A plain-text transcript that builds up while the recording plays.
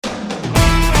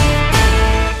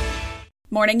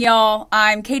Morning, y'all.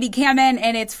 I'm Katie Kamen,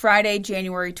 and it's Friday,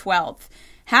 January 12th.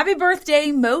 Happy birthday,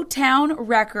 Motown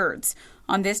Records.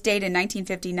 On this date in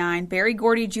 1959, Berry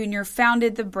Gordy Jr.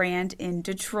 founded the brand in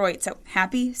Detroit. So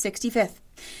happy 65th.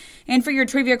 And for your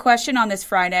trivia question on this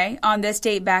Friday, on this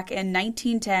date back in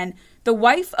 1910, the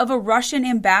wife of a Russian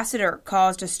ambassador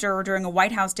caused a stir during a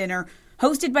White House dinner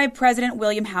hosted by President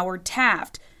William Howard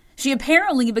Taft. She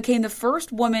apparently became the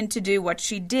first woman to do what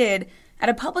she did at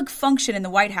a public function in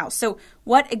the White House. So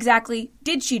what exactly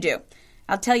did she do?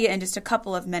 I'll tell you in just a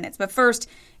couple of minutes. But first,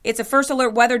 it's a First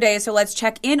Alert weather day, so let's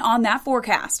check in on that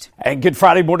forecast. And good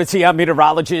Friday morning to you. I'm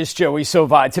meteorologist Joey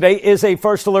Sovai. Today is a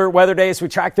First Alert weather day as we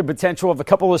track the potential of a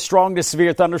couple of strong to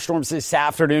severe thunderstorms this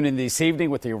afternoon and this evening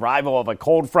with the arrival of a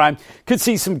cold front. Could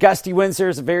see some gusty winds.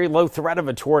 There's a very low threat of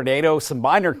a tornado. Some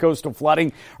minor coastal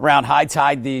flooding around high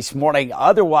tide this morning.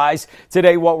 Otherwise,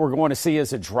 today what we're going to see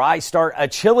is a dry start, a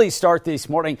chilly start this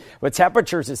morning, with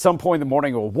temperatures at some point in the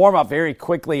morning will warm up very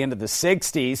quickly into the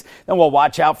 60s. Then we'll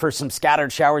watch out for some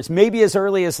scattered showers. Maybe as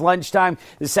early as lunchtime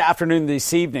this afternoon,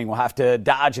 this evening. We'll have to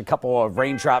dodge a couple of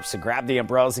raindrops to grab the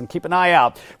umbrellas and keep an eye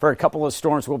out for a couple of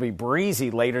storms. Will be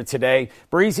breezy later today.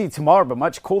 Breezy tomorrow, but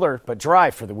much cooler, but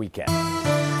dry for the weekend.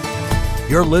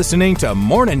 You're listening to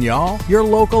Morning Y'all, your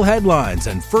local headlines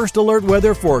and First Alert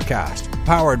weather forecast,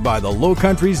 powered by the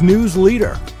Lowcountry's news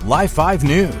leader, Live 5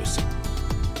 News.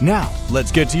 Now,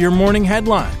 let's get to your morning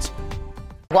headlines.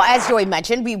 Well, as Joey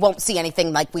mentioned, we won't see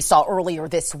anything like we saw earlier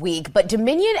this week, but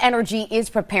Dominion Energy is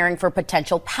preparing for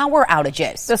potential power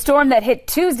outages. The storm that hit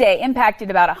Tuesday impacted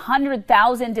about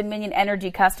 100,000 Dominion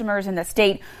Energy customers in the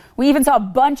state. We even saw a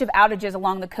bunch of outages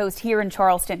along the coast here in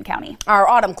Charleston County. Our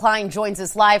Autumn Klein joins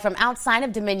us live from outside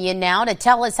of Dominion now to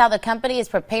tell us how the company is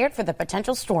prepared for the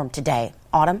potential storm today.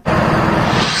 Autumn?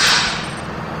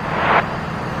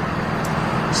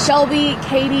 Shelby,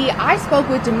 Katie, I spoke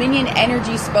with Dominion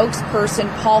Energy spokesperson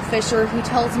Paul Fisher, who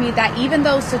tells me that even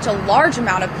though such a large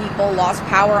amount of people lost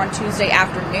power on Tuesday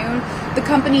afternoon, the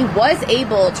company was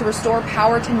able to restore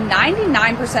power to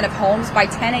 99% of homes by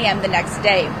 10 a.m. the next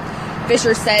day.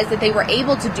 Fisher says that they were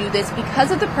able to do this because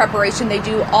of the preparation they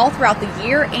do all throughout the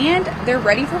year, and they're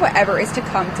ready for whatever is to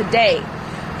come today.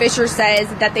 Fisher says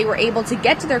that they were able to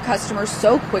get to their customers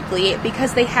so quickly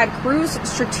because they had crews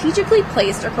strategically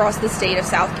placed across the state of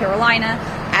South Carolina,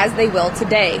 as they will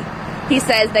today. He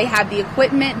says they have the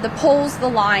equipment, the poles, the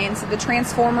lines, the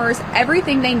transformers,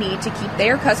 everything they need to keep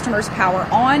their customers' power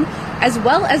on, as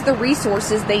well as the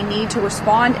resources they need to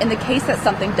respond in the case that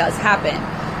something does happen.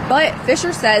 But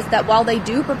Fisher says that while they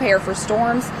do prepare for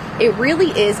storms, it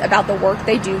really is about the work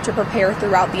they do to prepare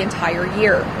throughout the entire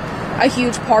year. A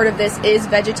huge part of this is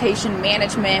vegetation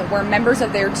management, where members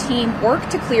of their team work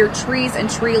to clear trees and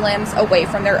tree limbs away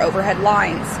from their overhead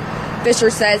lines.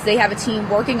 Fisher says they have a team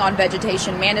working on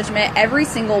vegetation management every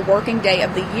single working day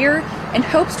of the year and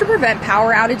hopes to prevent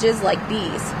power outages like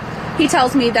these. He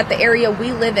tells me that the area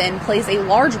we live in plays a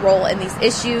large role in these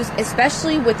issues,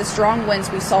 especially with the strong winds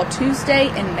we saw Tuesday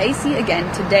and may see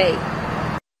again today.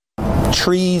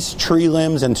 Trees, tree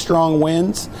limbs, and strong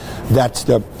winds, that's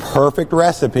the perfect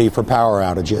recipe for power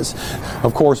outages.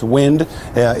 Of course, wind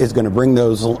is going to bring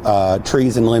those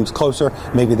trees and limbs closer.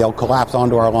 Maybe they'll collapse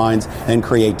onto our lines and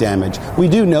create damage. We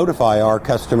do notify our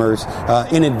customers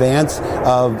in advance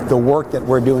of the work that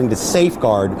we're doing to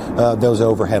safeguard those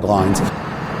overhead lines.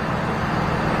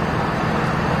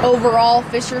 Overall,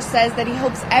 Fisher says that he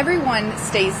hopes everyone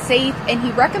stays safe, and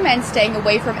he recommends staying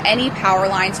away from any power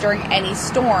lines during any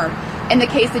storm. In the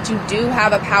case that you do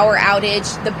have a power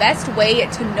outage, the best way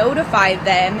to notify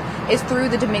them is through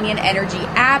the Dominion Energy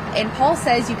app, and Paul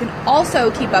says you can also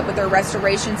keep up with their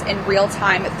restorations in real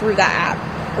time through that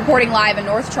app. Reporting live in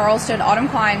North Charleston, Autumn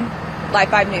Klein, Live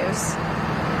 5 News.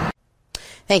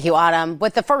 Thank you, Autumn.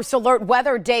 With the First Alert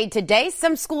weather day today,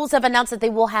 some schools have announced that they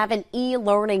will have an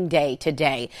e-learning day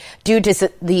today. Due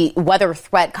to the weather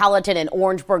threat, Colleton and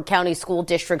Orangeburg County school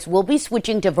districts will be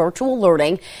switching to virtual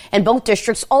learning, and both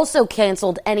districts also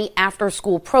canceled any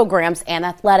after-school programs and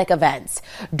athletic events.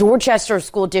 Dorchester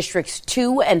School Districts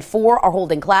 2 and 4 are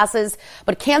holding classes,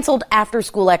 but canceled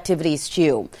after-school activities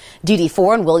too.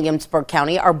 DD4 and Williamsburg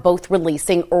County are both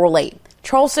releasing early.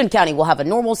 Charleston County will have a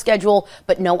normal schedule,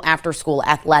 but no after-school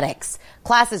athletics.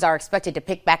 Classes are expected to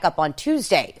pick back up on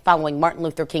Tuesday, following Martin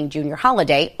Luther King Jr.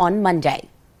 holiday on Monday.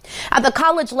 At the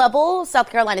college level,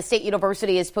 South Carolina State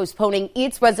University is postponing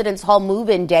its Residence Hall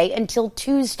move-in day until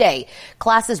Tuesday.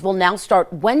 Classes will now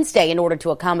start Wednesday in order to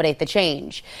accommodate the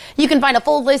change. You can find a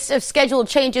full list of scheduled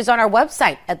changes on our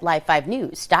website at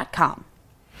live5news.com.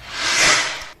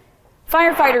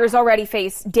 Firefighters already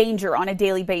face danger on a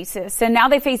daily basis, and now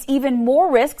they face even more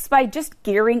risks by just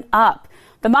gearing up.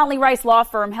 The Motley Rice law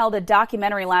firm held a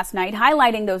documentary last night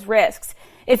highlighting those risks.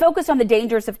 It focused on the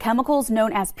dangers of chemicals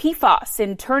known as PFAS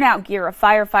in turnout gear of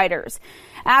firefighters.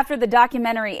 After the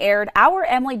documentary aired, our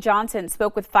Emily Johnson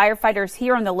spoke with firefighters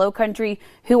here in the Lowcountry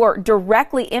who are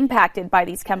directly impacted by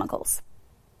these chemicals.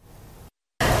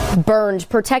 Burned,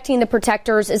 Protecting the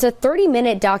Protectors is a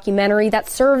 30-minute documentary that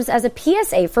serves as a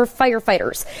PSA for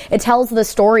firefighters. It tells the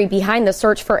story behind the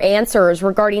search for answers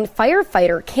regarding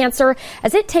firefighter cancer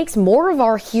as it takes more of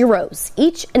our heroes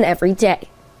each and every day.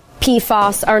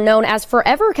 PFAS are known as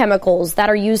forever chemicals that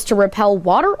are used to repel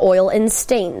water, oil, and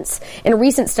stains. In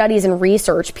recent studies and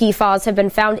research, PFAS have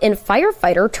been found in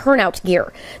firefighter turnout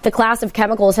gear. The class of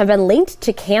chemicals have been linked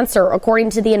to cancer, according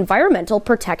to the Environmental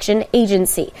Protection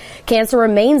Agency. Cancer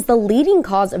remains the leading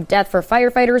cause of death for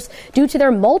firefighters due to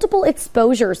their multiple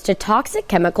exposures to toxic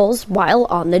chemicals while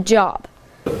on the job.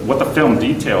 What the film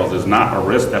details is not a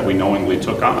risk that we knowingly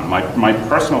took on. My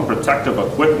personal protective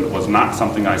equipment was not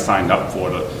something I signed up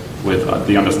for with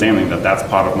the understanding that that's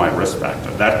part of my risk factor.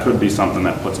 That could be something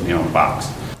that puts me on a box.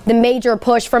 The major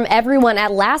push from everyone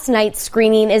at last night's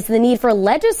screening is the need for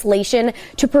legislation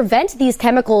to prevent these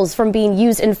chemicals from being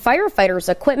used in firefighters'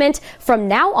 equipment from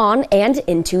now on and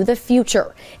into the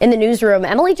future. In the newsroom,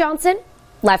 Emily Johnson,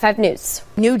 Live 5 News.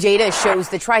 New data shows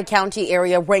the Tri-County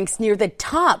area ranks near the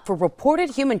top for reported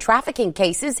human trafficking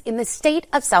cases in the state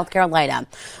of South Carolina.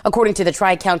 According to the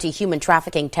Tri-County Human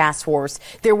Trafficking Task Force,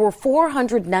 there were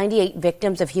 498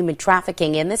 victims of human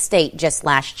trafficking in the state just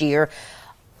last year.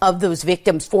 Of those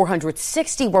victims,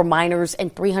 460 were minors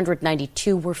and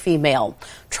 392 were female.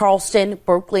 Charleston,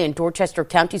 Berkeley, and Dorchester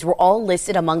counties were all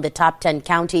listed among the top 10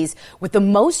 counties with the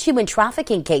most human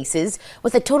trafficking cases,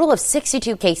 with a total of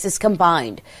 62 cases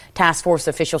combined. Task force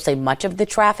officials say much of the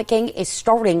trafficking is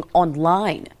starting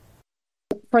online.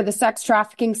 For the sex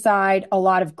trafficking side, a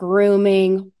lot of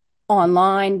grooming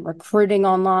online, recruiting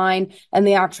online, and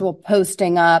the actual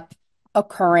posting up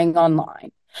occurring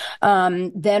online.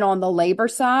 Then on the labor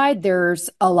side, there's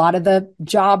a lot of the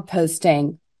job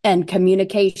posting and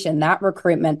communication, that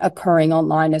recruitment occurring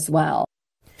online as well.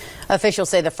 Officials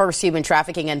say the first human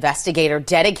trafficking investigator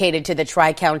dedicated to the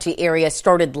Tri-County area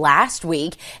started last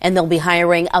week, and they'll be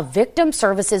hiring a victim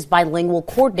services bilingual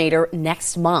coordinator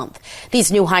next month.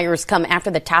 These new hires come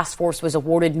after the task force was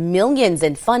awarded millions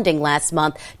in funding last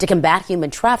month to combat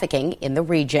human trafficking in the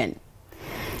region.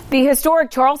 The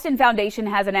historic Charleston Foundation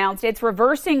has announced it's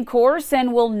reversing course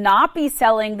and will not be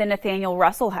selling the Nathaniel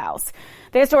Russell House.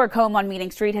 The historic home on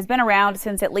Meeting Street has been around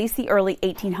since at least the early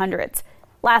 1800s.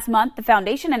 Last month, the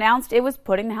foundation announced it was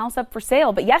putting the house up for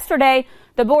sale, but yesterday,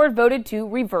 the board voted to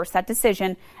reverse that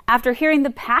decision after hearing the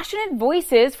passionate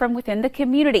voices from within the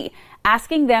community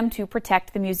asking them to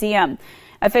protect the museum.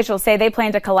 Officials say they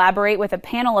plan to collaborate with a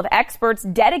panel of experts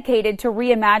dedicated to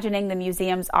reimagining the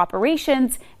museum's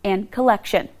operations and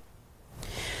collection.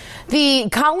 The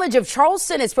College of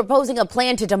Charleston is proposing a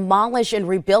plan to demolish and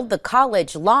rebuild the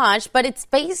college lodge, but it's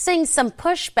facing some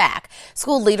pushback.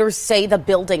 School leaders say the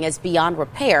building is beyond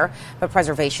repair, but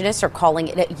preservationists are calling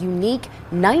it a unique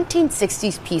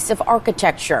 1960s piece of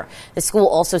architecture. The school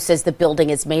also says the building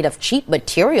is made of cheap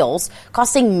materials,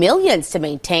 costing millions to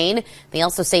maintain. They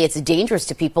also say it's dangerous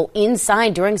to people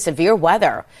inside during severe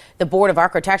weather. The Board of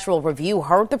Architectural Review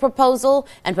heard the proposal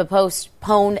and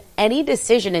postponed any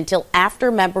decision until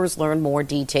after members learn more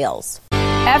details.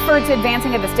 Efforts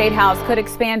advancing at the State House could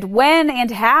expand when and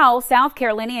how South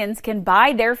Carolinians can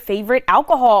buy their favorite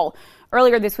alcohol.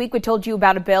 Earlier this week, we told you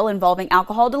about a bill involving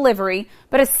alcohol delivery,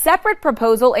 but a separate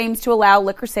proposal aims to allow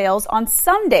liquor sales on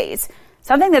Sundays,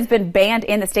 something that's been banned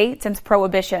in the state since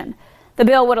Prohibition. The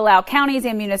bill would allow counties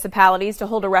and municipalities to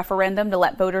hold a referendum to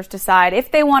let voters decide if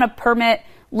they want to permit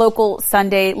local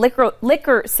Sunday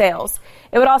liquor sales.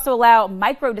 It would also allow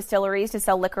micro distilleries to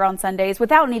sell liquor on Sundays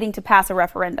without needing to pass a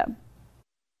referendum.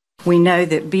 We know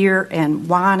that beer and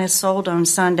wine is sold on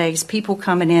Sundays. People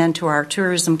coming into our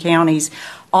tourism counties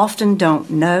often don't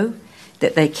know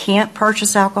that they can't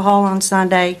purchase alcohol on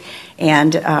Sunday,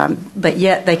 and but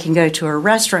yet they can go to a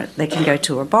restaurant, they can go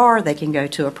to a bar, they can go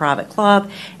to a private club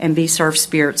and be served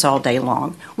spirits all day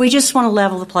long. We just want to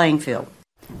level the playing field.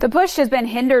 The push has been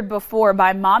hindered before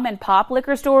by mom and pop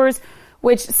liquor stores,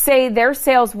 which say their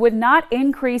sales would not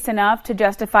increase enough to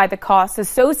justify the costs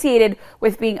associated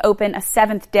with being open a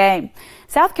seventh day.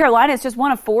 South Carolina is just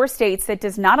one of 4 states that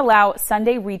does not allow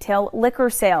Sunday retail liquor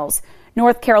sales.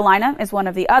 North Carolina is one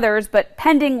of the others, but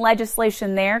pending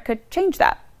legislation there could change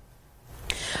that.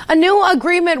 A new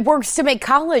agreement works to make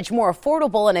college more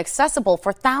affordable and accessible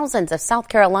for thousands of South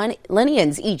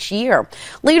Carolinians each year.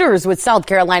 Leaders with South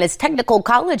Carolina's technical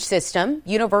college system,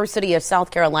 University of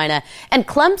South Carolina, and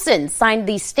Clemson signed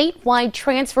the statewide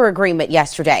transfer agreement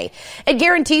yesterday. It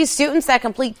guarantees students that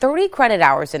complete 30 credit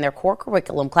hours in their core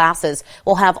curriculum classes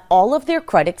will have all of their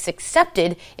credits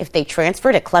accepted if they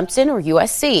transfer to Clemson or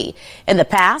USC. In the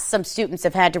past, some students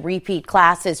have had to repeat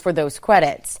classes for those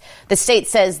credits. The state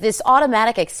says this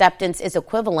automatic acceptance is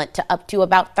equivalent to up to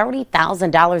about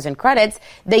 $30,000 in credits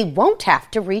they won't have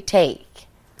to retake.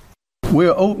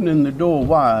 We're opening the door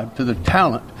wide to the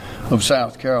talent of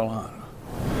South Carolina.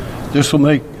 This will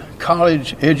make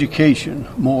college education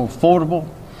more affordable.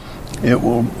 It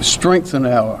will strengthen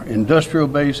our industrial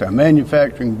base, our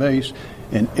manufacturing base,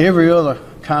 and every other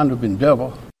kind of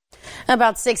endeavor.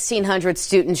 About 1,600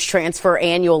 students transfer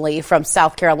annually from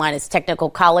South Carolina's technical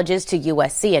colleges to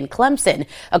USC and Clemson,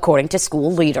 according to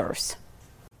school leaders.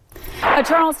 A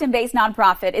Charleston-based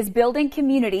nonprofit is building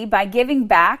community by giving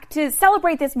back to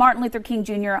celebrate this Martin Luther King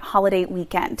Jr. holiday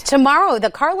weekend. Tomorrow,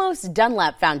 the Carlos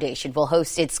Dunlap Foundation will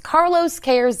host its Carlos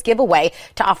Cares giveaway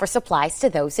to offer supplies to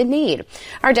those in need.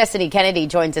 Our Destiny Kennedy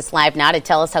joins us live now to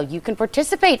tell us how you can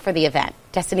participate for the event.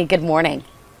 Destiny, good morning.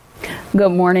 Good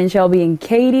morning, Shelby and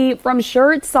Katie. From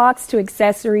shirts, socks to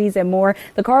accessories and more,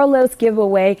 the Carlos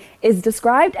giveaway is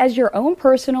described as your own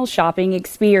personal shopping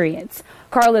experience.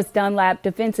 Carlos Dunlap,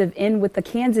 defensive end with the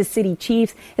Kansas City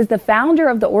Chiefs, is the founder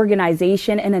of the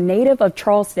organization and a native of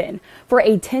Charleston. For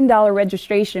a $10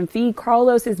 registration fee,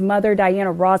 Carlos's mother,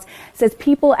 Diana Ross, says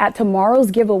people at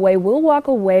tomorrow's giveaway will walk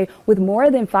away with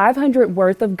more than $500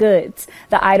 worth of goods.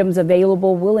 The items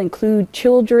available will include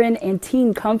children and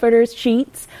teen comforters,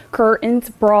 sheets, curtains,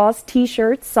 bras,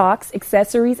 t-shirts, socks,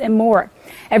 accessories, and more.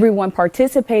 Everyone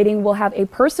participating will have a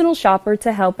personal shopper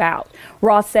to help out.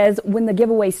 Ross says when the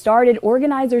giveaway started,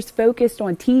 organizers focused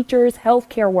on teachers,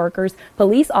 healthcare workers,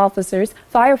 police officers,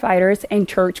 firefighters, and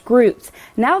church groups.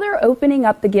 Now they're opening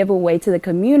up the giveaway to the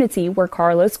community where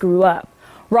Carlos grew up.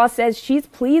 Ross says she's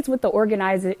pleased with the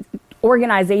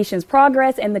organization's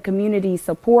progress and the community's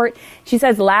support. She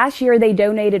says last year they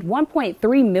donated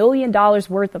 $1.3 million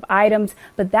worth of items,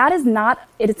 but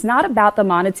it's not about the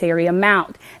monetary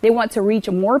amount. They want to reach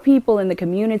more people in the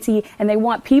community, and they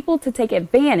want people to take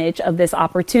advantage of this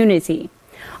opportunity.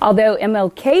 Although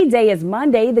MLK Day is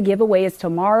Monday, the giveaway is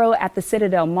tomorrow at the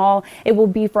Citadel Mall. It will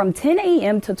be from 10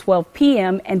 a.m. to 12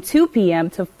 p.m. and 2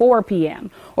 p.m. to 4 p.m.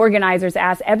 Organizers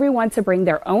ask everyone to bring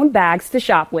their own bags to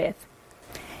shop with.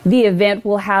 The event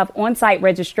will have on-site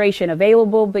registration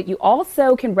available, but you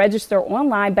also can register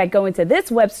online by going to this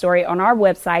web story on our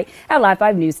website at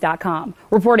live5news.com.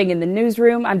 Reporting in the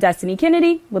newsroom, I'm Destiny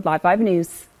Kennedy with Live 5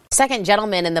 News. Second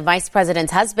gentleman and the vice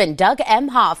president's husband, Doug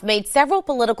Emhoff, made several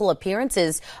political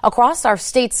appearances across our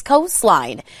state's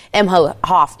coastline.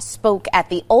 Emhoff spoke at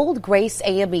the Old Grace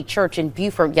AME Church in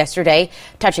Beaufort yesterday,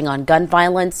 touching on gun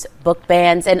violence, book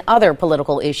bans, and other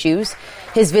political issues.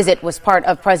 His visit was part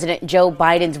of President Joe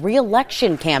Biden's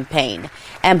re-election campaign.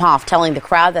 Emhoff telling the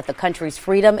crowd that the country's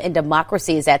freedom and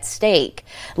democracy is at stake.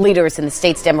 Leaders in the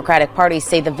state's Democratic Party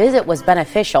say the visit was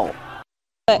beneficial.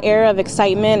 An air of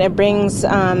excitement. It brings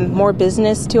more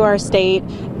business to our state.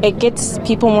 It gets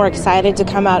people more excited to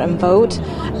come out and vote.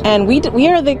 And we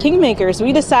are the kingmakers.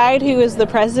 We decide who is the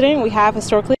president. We have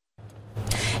historically.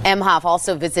 Emhoff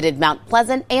also visited Mount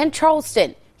Pleasant and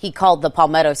Charleston. He called the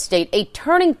Palmetto State a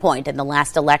turning point in the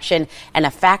last election and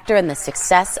a factor in the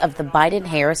success of the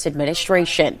Biden-Harris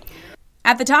administration.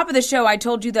 At the top of the show, I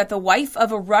told you that the wife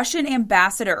of a Russian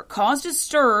ambassador caused a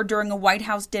stir during a White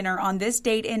House dinner on this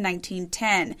date in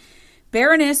 1910.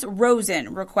 Baroness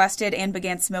Rosen requested and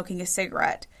began smoking a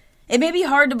cigarette. It may be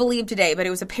hard to believe today, but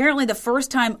it was apparently the first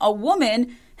time a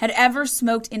woman had ever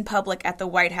smoked in public at the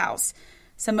White House.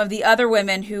 Some of the other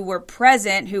women who were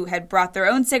present, who had brought their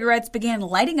own cigarettes, began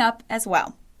lighting up as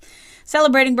well.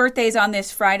 Celebrating birthdays on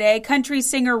this Friday, country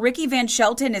singer Ricky Van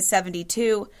Shelton is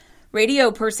 72.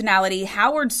 Radio personality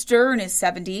Howard Stern is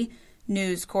 70.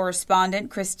 News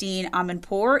correspondent Christine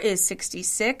Amanpour is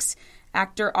 66.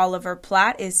 Actor Oliver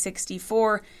Platt is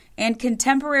 64. And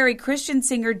contemporary Christian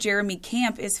singer Jeremy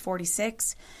Camp is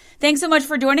 46. Thanks so much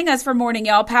for joining us for Morning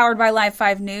Y'all, powered by Live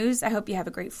 5 News. I hope you have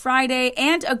a great Friday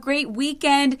and a great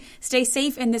weekend. Stay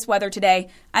safe in this weather today.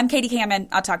 I'm Katie Kamen.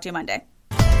 I'll talk to you Monday.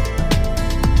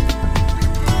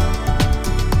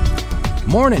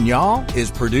 Morning Y'all is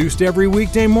produced every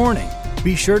weekday morning.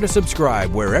 Be sure to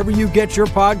subscribe wherever you get your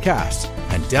podcasts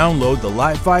and download the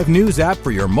Live 5 News app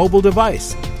for your mobile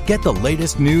device. Get the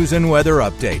latest news and weather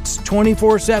updates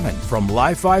 24/7 from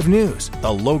Live 5 News, the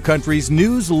Lowcountry's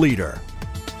news leader.